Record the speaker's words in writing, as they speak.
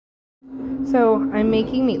So I'm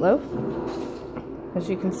making meatloaf. As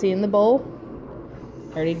you can see in the bowl,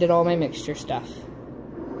 I already did all my mixture stuff.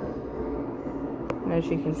 And as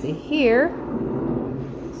you can see here,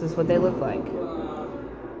 this is what they look like.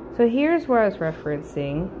 So here's where I was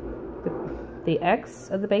referencing the X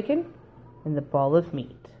of the bacon and the ball of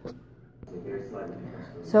meat.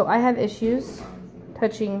 So I have issues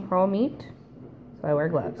touching raw meat, so I wear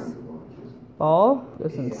gloves. Ball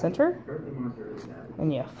goes in the center,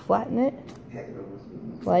 and you flatten it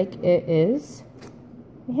like it is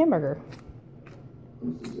a hamburger.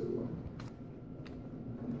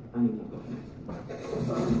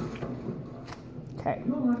 Okay,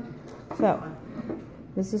 so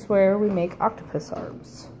this is where we make octopus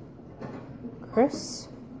arms. Criss,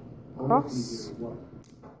 cross,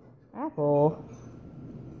 apple,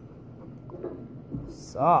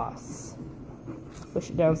 sauce. Push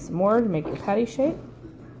it down some more to make your patty shape.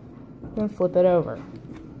 Then flip it over.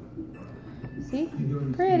 See?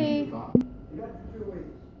 Pretty.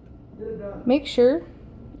 Make sure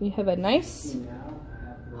you have a nice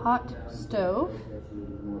hot stove.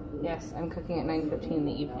 Yes, I'm cooking at 9:15 in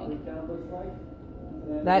the evening.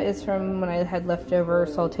 That is from when I had leftover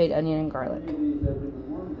sauteed onion and garlic.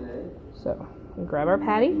 So, we grab our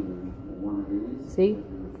patty. See?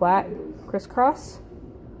 Flat, crisscross.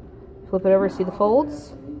 Flip it over, see the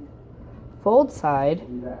folds? Fold side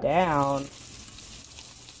down.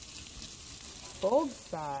 Fold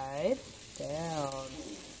side down.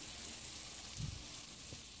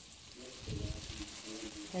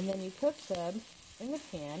 And then you cook them in the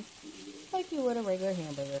pan like you would a regular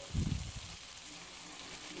hamburger.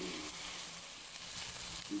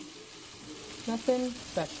 Nothing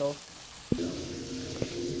special.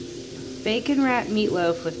 Bacon wrapped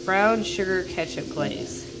meatloaf with brown sugar ketchup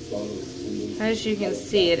glaze. As you can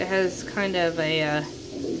see, it has kind of a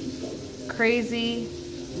crazy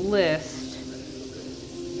list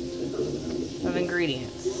of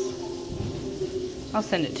ingredients. I'll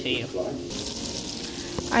send it to you.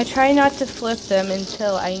 I try not to flip them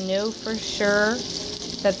until I know for sure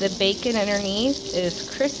that the bacon underneath is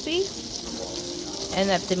crispy and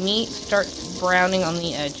that the meat starts browning on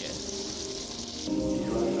the edges.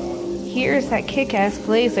 Here's that kick-ass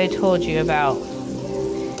glaze I told you about.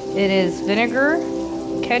 It is vinegar,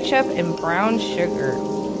 ketchup, and brown sugar.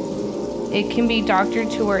 It can be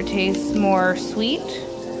doctored to where it tastes more sweet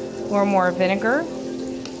or more vinegar.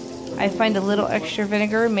 I find a little extra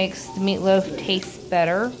vinegar makes the meatloaf taste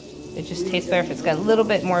better. It just tastes better if it's got a little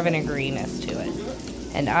bit more vinegariness to it.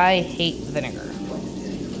 And I hate vinegar.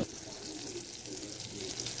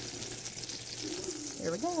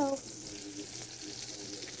 Here we go.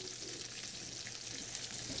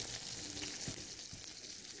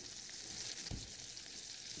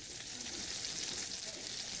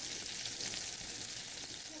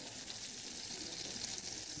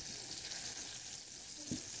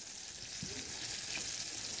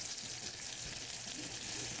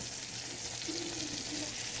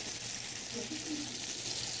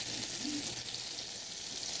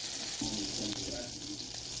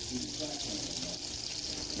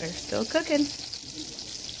 They're still cooking.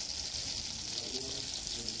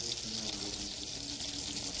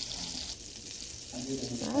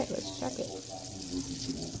 Alright, let's check it.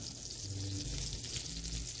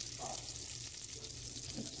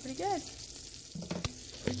 That's pretty good.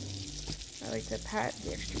 I like to pat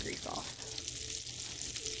the extra grease off.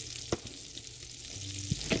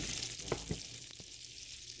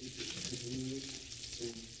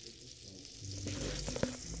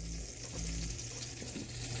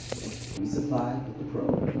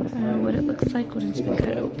 What it looks like when it's been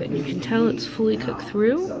cut open. You can tell it's fully cooked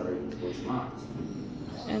through.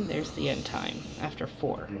 And there's the end time after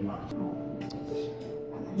 4.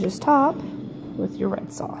 Just top with your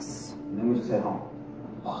red sauce. And then we just head home.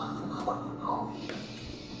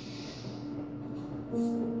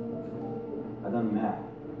 I done the math.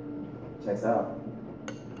 Checks out.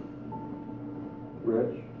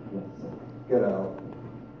 Rich? Yes. Get out.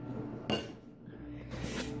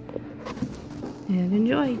 And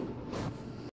enjoy.